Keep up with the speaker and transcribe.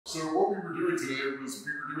So what we were doing today was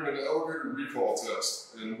we were doing an elevator recall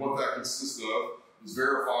test, and what that consists of is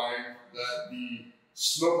verifying that the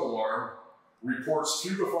smoke alarm reports to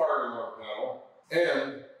the fire alarm panel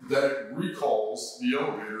and that it recalls the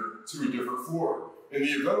elevator to a different floor. In the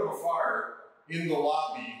event of a fire in the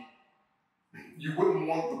lobby, you wouldn't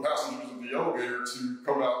want the passengers of the elevator to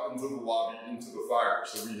come out into the lobby into the fire.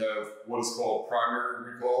 So we have what is called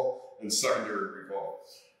primary recall and secondary recall.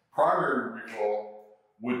 Primary recall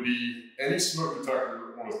would be any smoke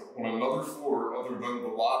detector on another floor other than the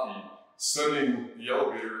lobby sending the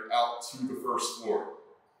elevator out to the first floor.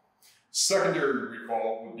 Secondary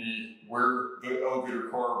recall would be where the elevator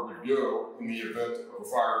car would go in the event of a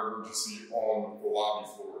fire emergency on the lobby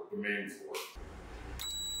floor, the main floor.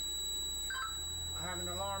 I have an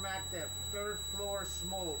alarm active, third floor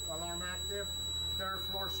smoke, alarm active, third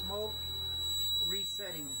floor smoke,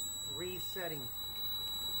 resetting.